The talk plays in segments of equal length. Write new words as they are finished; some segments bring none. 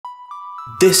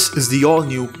This is the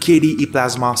all-new KDE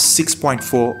Plasma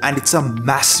 6.4 and it's a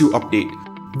massive update.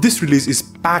 This release is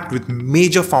packed with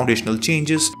major foundational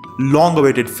changes,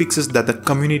 long-awaited fixes that the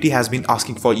community has been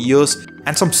asking for years,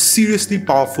 and some seriously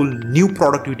powerful new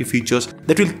productivity features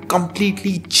that will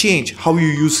completely change how you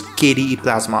use KDE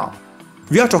Plasma.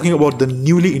 We are talking about the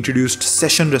newly introduced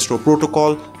Session Restore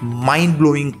protocol,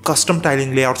 mind-blowing custom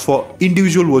tiling layouts for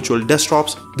individual virtual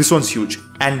desktops. This one's huge.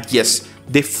 And yes,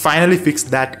 they finally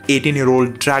fixed that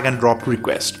 18-year-old drag and drop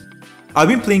request. I've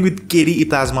been playing with KDE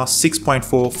Plasma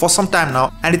 6.4 for some time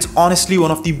now, and it's honestly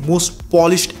one of the most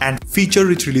polished and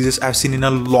feature-rich releases I've seen in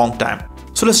a long time.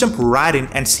 So let's jump right in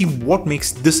and see what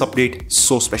makes this update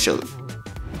so special.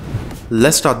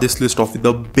 Let's start this list off with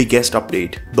the biggest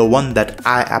update, the one that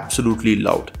I absolutely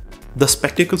loved. The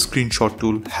Spectacle screenshot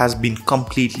tool has been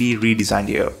completely redesigned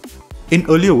here. In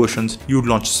earlier versions, you'd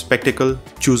launch Spectacle,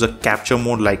 choose a capture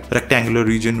mode like rectangular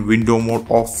region, window mode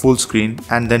or full screen,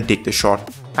 and then take the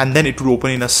shot. And then it would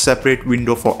open in a separate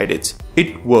window for edits.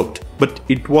 It worked, but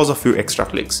it was a few extra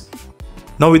clicks.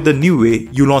 Now with the new way,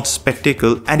 you launch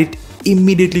Spectacle and it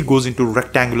immediately goes into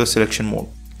rectangular selection mode.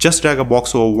 Just drag a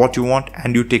box over what you want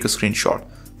and you take a screenshot.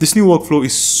 This new workflow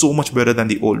is so much better than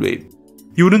the old way.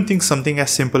 You wouldn't think something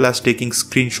as simple as taking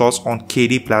screenshots on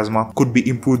KDE Plasma could be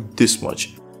improved this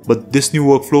much. But this new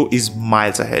workflow is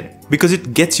miles ahead because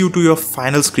it gets you to your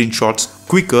final screenshots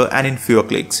quicker and in fewer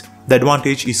clicks. The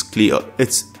advantage is clear.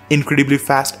 It's incredibly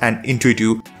fast and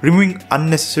intuitive, removing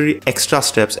unnecessary extra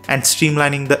steps and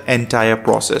streamlining the entire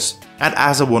process. And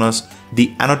as a bonus,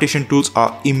 the annotation tools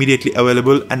are immediately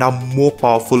available and are more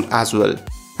powerful as well.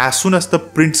 As soon as the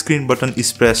print screen button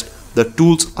is pressed, the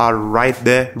tools are right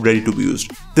there ready to be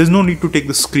used. There's no need to take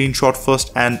the screenshot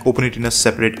first and open it in a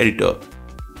separate editor.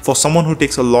 For someone who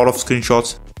takes a lot of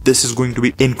screenshots, this is going to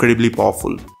be incredibly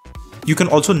powerful. You can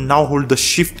also now hold the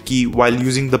Shift key while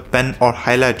using the pen or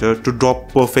highlighter to draw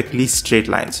perfectly straight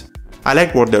lines. I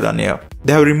like what they've done here.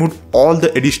 They have removed all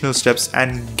the additional steps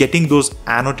and getting those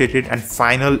annotated and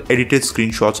final edited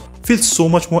screenshots feels so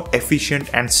much more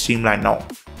efficient and streamlined now.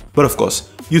 But of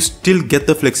course, you still get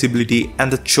the flexibility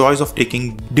and the choice of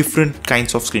taking different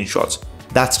kinds of screenshots.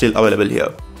 That's still available here.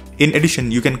 In addition,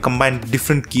 you can combine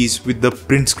different keys with the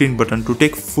print screen button to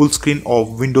take full screen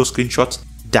or window screenshots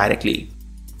directly.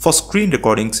 For screen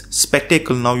recordings,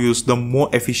 Spectacle now uses the more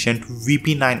efficient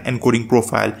VP9 encoding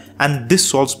profile, and this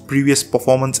solves previous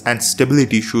performance and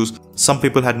stability issues some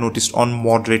people had noticed on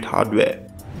moderate hardware.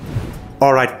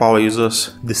 Alright power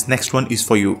users, this next one is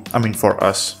for you, for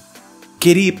us.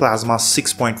 KDE Plasma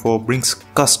 6.4 brings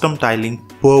custom tiling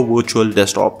per virtual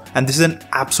desktop, and this is an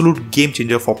absolute game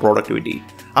changer for productivity.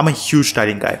 I'm a huge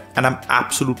tiling guy and I'm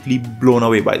absolutely blown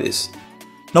away by this.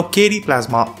 Now KDE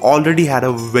Plasma already had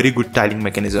a very good tiling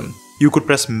mechanism. You could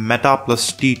press Meta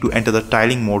plus T to enter the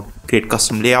tiling mode, create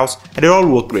custom layouts, and it all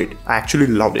worked great. I actually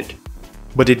loved it.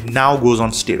 But it now goes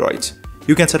on steroids.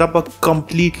 You can set up a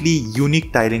completely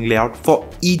unique tiling layout for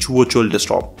each virtual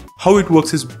desktop. How it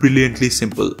works is brilliantly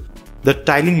simple. The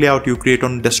tiling layout you create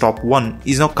on desktop 1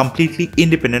 is now completely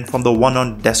independent from the one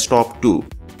on desktop 2.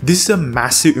 This is a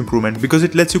massive improvement because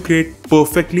it lets you create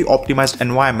perfectly optimized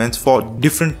environments for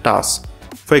different tasks.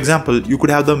 For example, you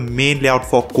could have the main layout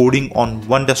for coding on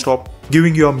one desktop,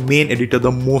 giving your main editor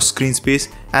the most screen space,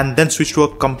 and then switch to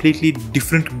a completely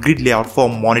different grid layout for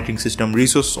monitoring system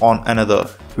resources on another,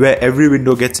 where every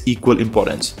window gets equal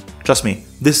importance. Trust me,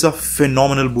 this is a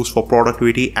phenomenal boost for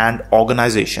productivity and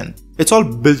organization. It's all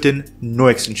built in, no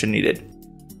extension needed.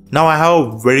 Now I have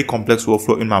a very complex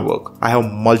workflow in my work. I have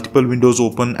multiple windows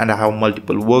open and I have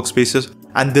multiple workspaces,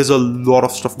 and there's a lot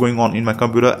of stuff going on in my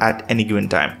computer at any given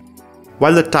time.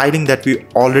 While the tiling that we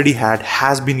already had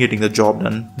has been getting the job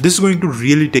done, this is going to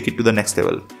really take it to the next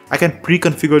level. I can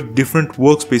pre-configure different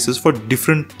workspaces for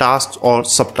different tasks or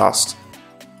subtasks.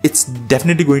 It's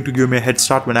definitely going to give me a head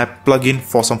start when I plug in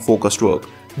for some focused work.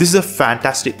 This is a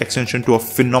fantastic extension to a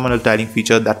phenomenal tiling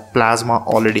feature that Plasma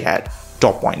already had.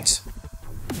 Top points.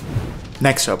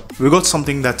 Next up, we got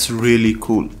something that's really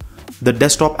cool. The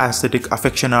desktop aesthetic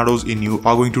aficionados in you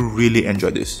are going to really enjoy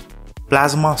this.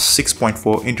 Plasma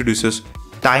 6.4 introduces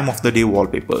time of the day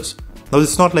wallpapers. Now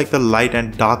it's not like the light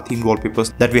and dark themed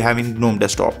wallpapers that we have in GNOME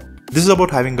desktop. This is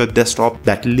about having a desktop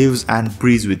that lives and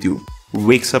breathes with you,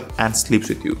 wakes up and sleeps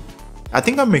with you. I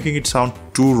think I'm making it sound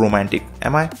too romantic,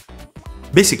 am I?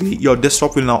 Basically, your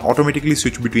desktop will now automatically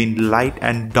switch between light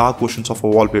and dark versions of a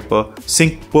wallpaper,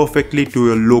 sync perfectly to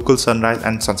your local sunrise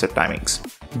and sunset timings.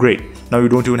 Great, now you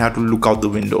don't even have to look out the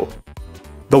window.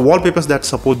 The wallpapers that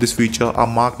support this feature are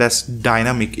marked as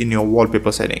dynamic in your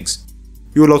wallpaper settings.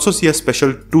 You will also see a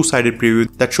special two-sided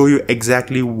preview that show you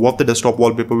exactly what the desktop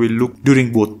wallpaper will look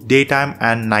during both daytime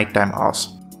and nighttime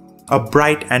hours. A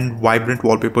bright and vibrant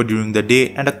wallpaper during the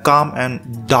day and a calm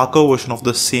and darker version of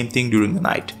the same thing during the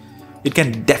night. It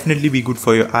can definitely be good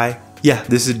for your eye. Yeah,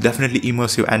 this is definitely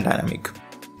immersive and dynamic.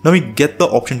 Now we get the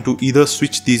option to either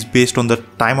switch these based on the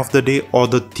time of the day or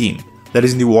the theme that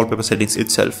is in the wallpaper settings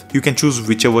itself. You can choose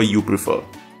whichever you prefer.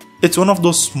 It's one of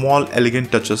those small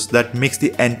elegant touches that makes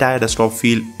the entire desktop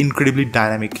feel incredibly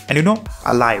dynamic and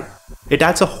alive. It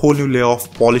adds a whole new layer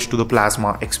of polish to the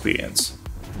Plasma experience.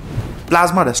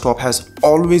 Plasma Desktop has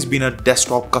always been a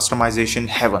desktop customization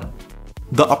heaven.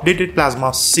 The updated Plasma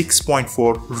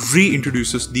 6.4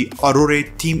 reintroduces the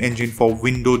Aurorae theme engine for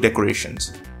window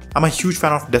decorations. I'm a huge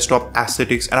fan of desktop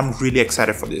aesthetics and I'm really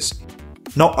excited for this.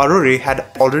 Now Aurorae had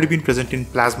already been present in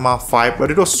Plasma 5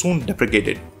 but it was soon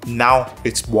deprecated. Now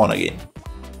it's born again.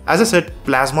 As I said,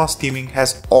 Plasma's theming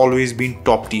has always been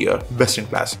top tier, best in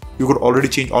class. You could already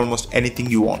change almost anything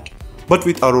you want. But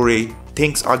with Aurorae,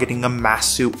 things are getting a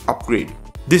massive upgrade.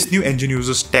 This new engine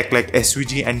uses tech like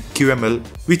SVG and QML,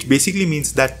 which basically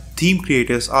means that theme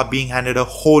creators are being handed a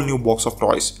whole new box of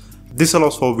toys. This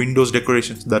allows for Windows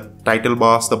decorations, the title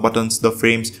bars, the buttons, the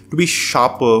frames to be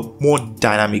sharper, more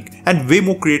dynamic, and way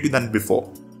more creative than before.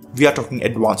 We are talking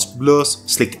advanced blurs,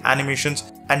 slick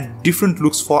animations, and different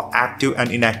looks for active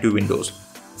and inactive windows.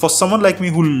 For someone like me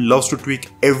who loves to tweak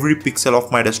every pixel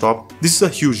of my desktop, this is a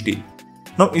huge deal.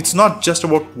 Now it's not just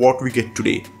about what we get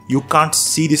today. You can't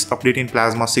see this update in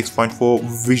Plasma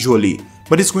 6.4 visually,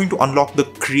 but it's going to unlock the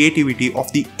creativity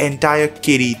of the entire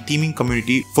KDE theming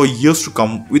community for years to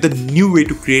come with a new way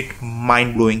to create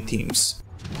mind-blowing themes.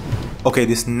 Okay,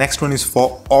 this next one is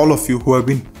for all of you who have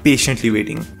been patiently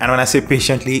waiting. And when I say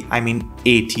patiently, I mean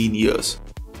 18 years.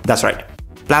 That's right.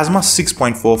 Plasma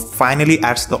 6.4 finally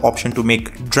adds the option to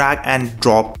make drag and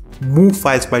drop move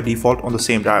files by default on the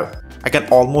same drive. I can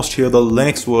almost hear the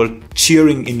Linux world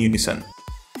cheering in unison.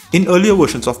 In earlier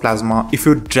versions of Plasma, if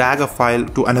you drag a file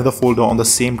to another folder on the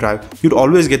same drive, you'd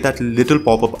always get that little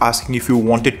pop-up asking if you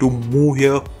wanted to move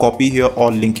here, copy here,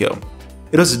 or link here.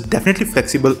 It was definitely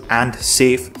flexible and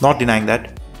safe, not denying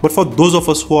that. But for those of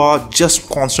us who are just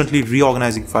constantly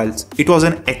reorganizing files, it was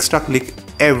an extra click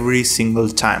every single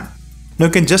time. Now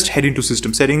you can just head into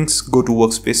System Settings, go to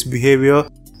Workspace Behavior,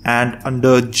 and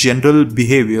under General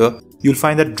Behavior, you'll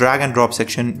find that drag and drop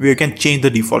section where you can change the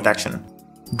default action.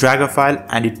 Drag a file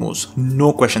and it moves,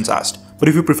 no questions asked. But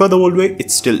if you prefer the old way,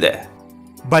 it's still there.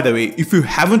 By the way, if you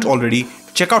haven't already,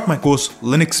 check out my course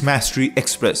Linux Mastery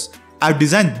Express. I've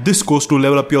designed this course to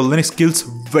level up your Linux skills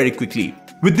very quickly.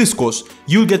 With this course,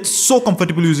 you'll get so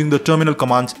comfortable using the terminal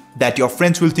commands that your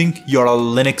friends will think you're a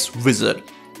Linux wizard.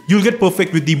 You'll get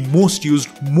perfect with the most used,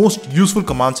 most useful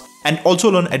commands and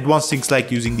also learn advanced things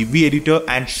like using the V-editor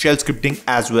and shell scripting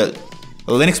as well.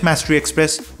 Linux Mastery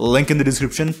Express, link in the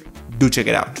description, do check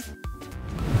it out.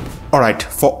 Alright,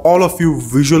 for all of you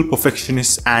visual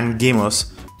perfectionists and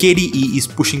gamers, KDE is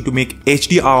pushing to make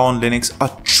HDR on Linux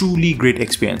a truly great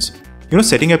experience.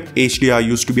 Setting up HDR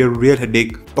used to be a real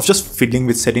headache of just fiddling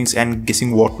with settings and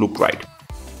guessing what looked right.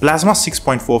 Plasma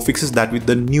 6.4 fixes that with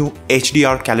the new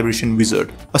HDR Calibration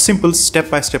wizard, a simple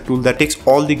step-by-step tool that takes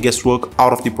all the guesswork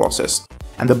out of the process.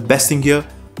 And the best thing here,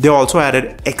 they also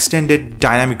added extended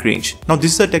dynamic range. Now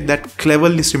this is a tech that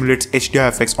cleverly simulates HDR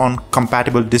effects on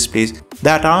compatible displays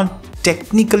that aren't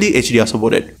technically HDR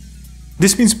supported.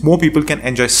 This means more people can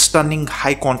enjoy stunning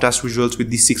high contrast visuals with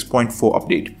the 6.4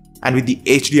 update. And with the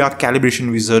HDR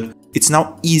Calibration wizard, it's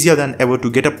now easier than ever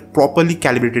to get a properly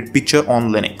calibrated picture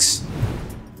on Linux.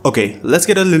 Okay, let's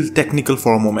get a little technical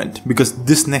for a moment because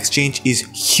this next change is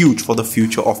huge for the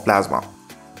future of Plasma.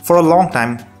 For a long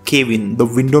time, KWin, the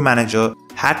window manager,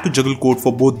 had to juggle code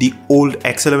for both the old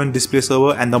X11 display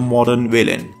server and the modern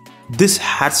Wayland. This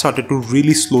had started to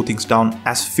really slow things down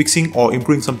as fixing or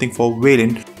improving something for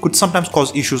Wayland could sometimes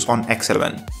cause issues on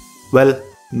X11. Well,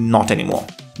 not anymore.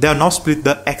 They have now split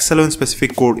the X11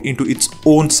 specific code into its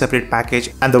own separate package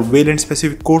and the Wayland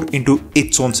specific code into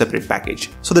its own separate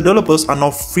package. So the developers are now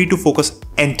free to focus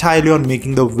entirely on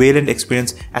making the Wayland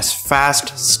experience as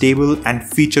fast, stable and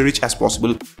feature-rich as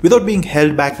possible without being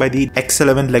held back by the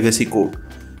X11 legacy code.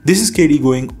 This is KDE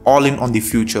going all in on the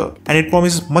future and it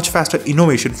promises much faster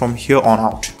innovation from here on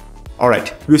out.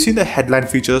 Alright, we've seen the headline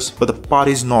features, but the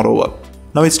party's not over.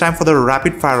 Now it's time for the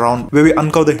rapid fire round where we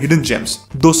uncover the hidden gems,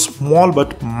 those small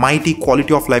but mighty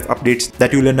quality of life updates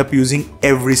that you'll end up using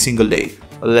every single day.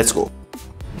 Let's go.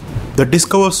 The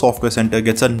Discover Software Center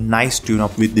gets a nice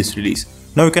tune-up with this release.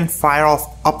 Now you can fire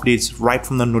off updates right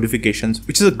from the notifications,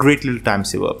 which is a great little time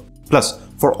saver. Plus,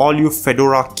 for all you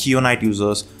Fedora Keyonite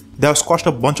users, They have squashed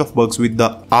a bunch of bugs with the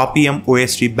RPM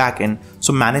OS3 backend,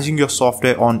 so managing your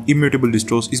software on immutable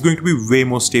distros is going to be way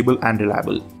more stable and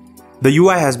reliable. The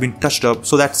UI has been touched up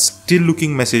so that still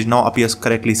looking message now appears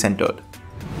correctly centered.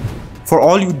 For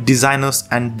all you designers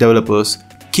and developers,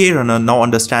 KRunner now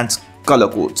understands color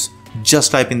codes.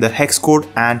 Just type in the hex code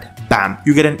and bam,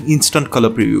 you get an instant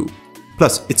color preview.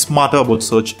 Plus, it's smarter about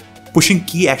search, pushing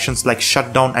key actions like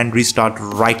shutdown and restart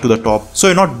right to the top, so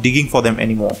you're not digging for them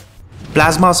anymore.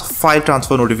 Plasma's file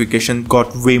transfer notification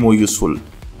got way more useful.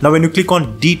 Now when you click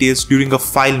on details during a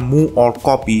file move or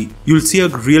copy, you'll see a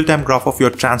real-time graph of your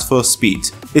transfer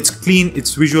speeds. It's clean,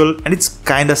 it's visual, and it's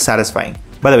kinda satisfying.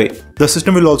 By the way, the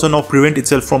system will also now prevent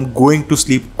itself from going to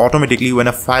sleep automatically when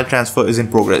a file transfer is in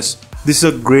progress. This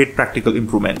is a great practical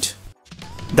improvement.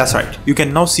 That's right, you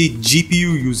can now see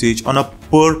GPU usage on a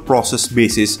per process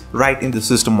basis right in the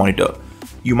system monitor.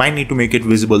 You might need to make it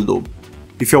visible though.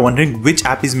 If you're wondering which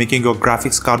app is making your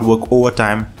graphics card work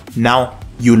overtime, now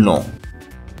you'll know.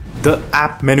 The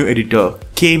app menu editor,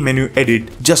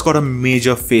 KMenuEdit, just got a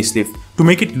major facelift to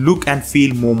make it look and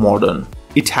feel more modern.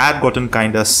 It had gotten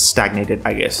kinda stagnated,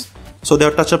 I guess. So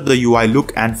they've touched up the UI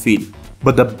look and feel.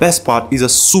 But the best part is a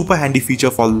super handy feature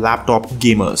for laptop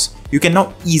gamers. You can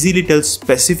now easily tell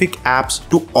specific apps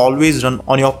to always run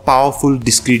on your powerful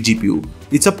discrete GPU.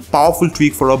 It's a powerful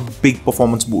tweak for a big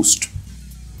performance boost.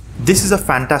 This is a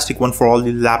fantastic one for all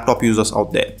the laptop users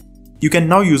out there. You can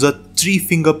now use a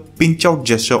 3-finger pinch out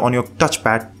gesture on your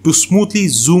touchpad to smoothly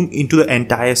zoom into the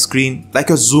entire screen like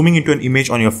you're zooming into an image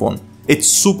on your phone. It's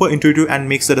super intuitive and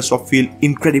makes the desktop feel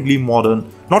incredibly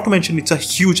modern, not to mention it's a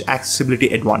huge accessibility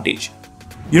advantage.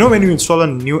 You know when you install a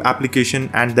new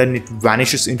application and then it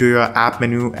vanishes into your app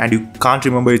menu and you can't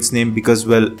remember its name because,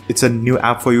 well, it's a new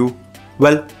app for you?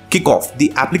 Well, kick off.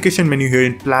 The application menu here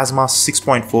in Plasma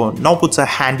 6.4 now puts a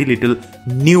handy little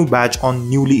new badge on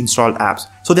newly installed apps,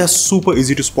 so they're super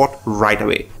easy to spot right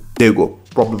away. There you go,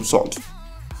 problem solved.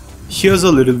 Here's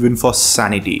a little win for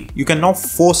sanity. You can now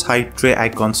force hide tray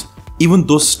icons, even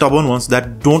those stubborn ones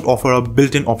that don't offer a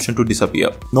built-in option to disappear.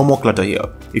 No more clutter here.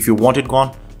 If you want it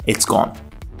gone, it's gone.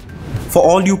 For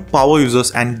all you power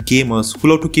users and gamers who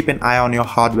love to keep an eye on your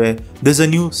hardware, there's a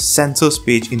new sensors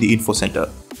page in the info center.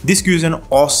 This gives you an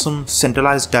awesome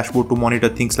centralized dashboard to monitor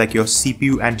things like your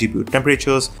CPU and GPU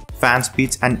temperatures, fan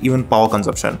speeds, and even power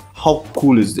consumption. How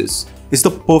cool is this? It's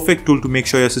the perfect tool to make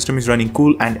sure your system is running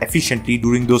cool and efficiently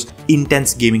during those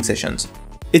intense gaming sessions.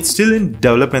 It's still in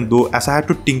development though, as I had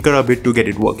to tinker a bit to get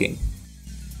it working.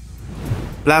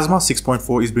 Plasma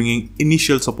 6.4 is bringing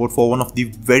initial support for one of the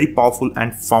very powerful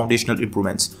and foundational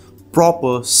improvements,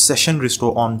 proper session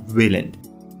restore on Wayland.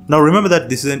 Now remember that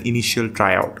this is an initial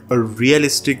tryout. A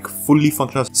realistic, fully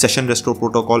functional session restore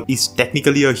protocol is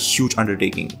technically a huge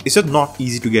undertaking. It's just not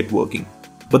easy to get working,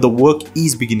 but the work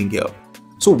is beginning here.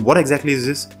 So what exactly is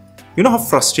this? You know how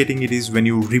frustrating it is when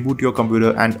you reboot your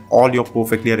computer and all your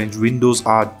perfectly arranged windows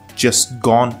are just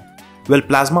gone? Well,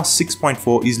 Plasma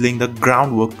 6.4 is laying the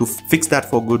groundwork to fix that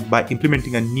for good by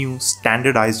implementing a new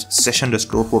standardized session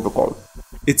restore protocol.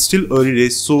 It's still early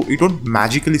days, so it won't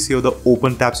magically save the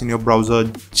open tabs in your browser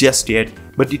just yet,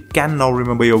 but it can now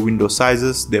remember your window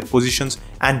sizes, their positions,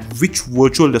 and which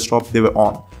virtual desktop they were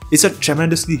on. It's a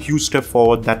tremendously huge step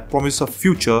forward that promises a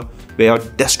future where your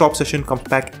desktop session comes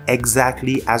back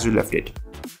exactly as you left it.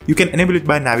 You can enable it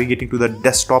by navigating to the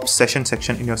desktop session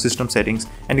section in your system settings,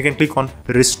 and you can click on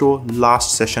Restore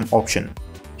Last Session option.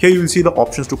 Here you will see the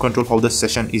options to control how the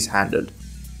session is handled.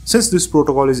 Since this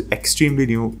protocol is extremely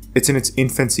new, it's in its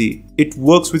infancy, it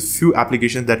works with few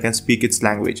applications that can speak its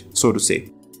language, so to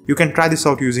say. You can try this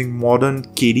out using modern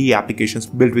KDE applications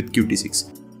built with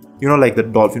Qt6. You know, like the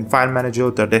Dolphin File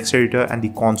Manager, the text editor, and the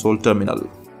console terminal.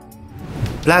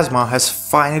 Plasma has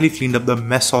finally cleaned up the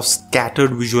mess of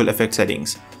scattered visual effects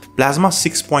settings. Plasma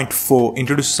 6.4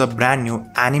 introduces a brand new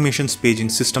animations page in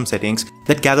system settings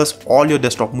that gathers all your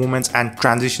desktop movements and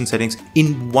transition settings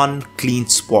in one clean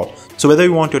spot. So whether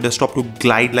you want your desktop to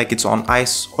glide like it's on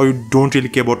ice, or you don't really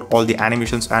care about all the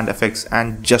animations and effects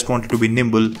and just want it to be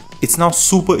nimble, it's now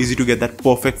super easy to get that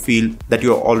perfect feel that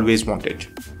you always wanted.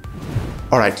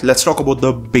 Alright, let's talk about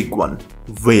the big one,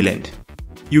 Wayland.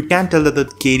 You can tell that the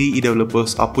KDE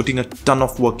developers are putting a ton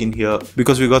of work in here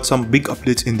because we got some big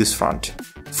updates in this front.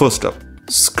 First up,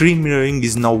 screen mirroring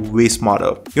is now way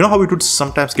smarter. You know how it would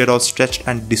sometimes get all stretched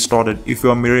and distorted if you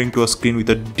are mirroring to a screen with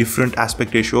a different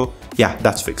aspect ratio? Yeah,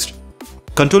 that's fixed.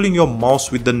 Controlling your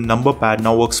mouse with the number pad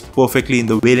now works perfectly in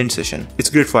the Wayland session. It's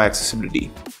great for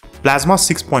accessibility. Plasma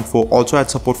 6.4 also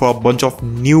had support for a bunch of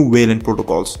new Wayland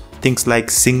protocols, things like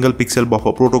single pixel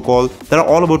buffer protocol that are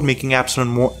all about making apps run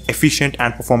more efficient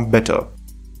and perform better.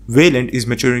 Wayland is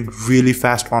maturing really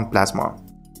fast on Plasma.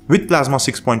 With Plasma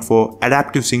 6.4,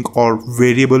 adaptive sync or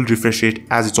variable refresh rate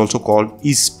as it's also called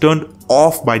is turned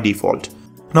off by default.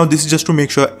 Now this is just to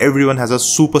make sure everyone has a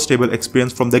super stable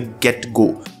experience from the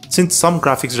get-go, since some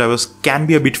graphics drivers can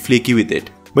be a bit flaky with it.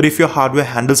 But if your hardware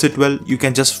handles it well, you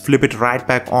can just flip it right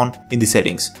back on in the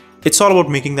settings. It's all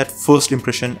about making that first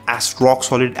impression as rock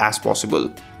solid as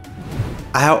possible.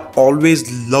 I have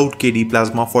always loved KDE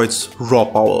Plasma for its raw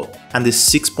power, and this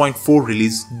 6.4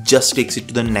 release just takes it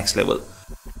to the next level.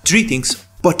 3 things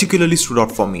particularly stood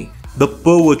out for me. The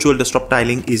per virtual desktop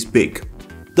tiling is big.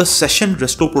 The session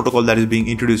restore protocol that is being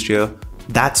introduced here,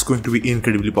 that's going to be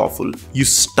incredibly powerful. You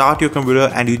start your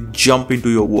computer and you jump into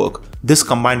your work. This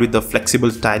combined with the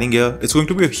flexible tiling here, it's going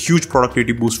to be a huge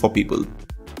productivity boost for people.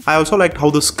 I also liked how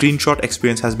the screenshot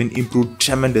experience has been improved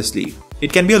tremendously.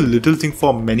 It can be a little thing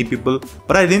for many people,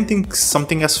 but I didn't think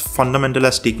something as fundamental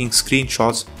as taking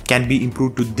screenshots can be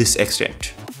improved to this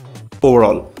extent.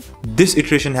 Overall, this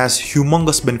iteration has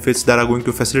humongous benefits that are going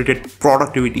to facilitate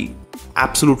productivity.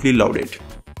 Absolutely loved it.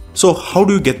 So how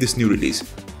do you get this new release?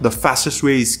 The fastest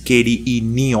way is KDE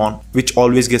Neon, which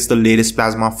always gets the latest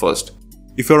Plasma first.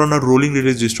 If you're on a rolling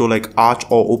release distro like Arch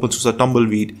or OpenSUSE or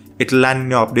Tumbleweed, it'll land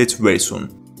in your updates very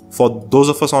soon. For those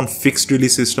of us on fixed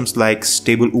release systems like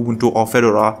stable Ubuntu or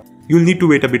Fedora, you'll need to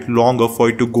wait a bit longer for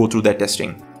it to go through that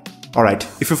testing. Alright,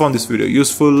 if you found this video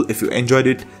useful, if you enjoyed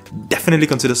it, definitely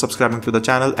consider subscribing to the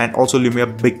channel and also leave me a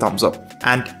big thumbs up.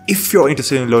 And if you're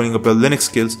interested in learning about Linux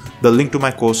skills, the link to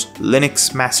my course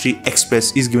Linux Mastery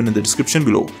Express is given in the description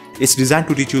below. It's designed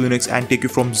to teach you Linux and take you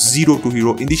from zero to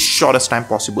hero in the shortest time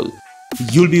possible.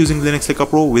 You'll be using Linux like a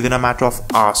pro within a matter of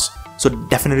hours, so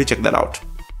definitely check that out.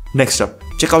 Next up,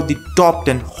 check out the top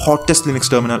 10 hottest Linux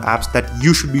terminal apps that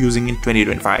you should be using in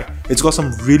 2025. It's got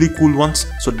some really cool ones,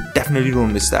 so definitely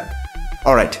don't miss that.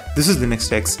 Alright, this is Linux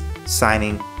Techs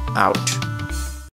signing out.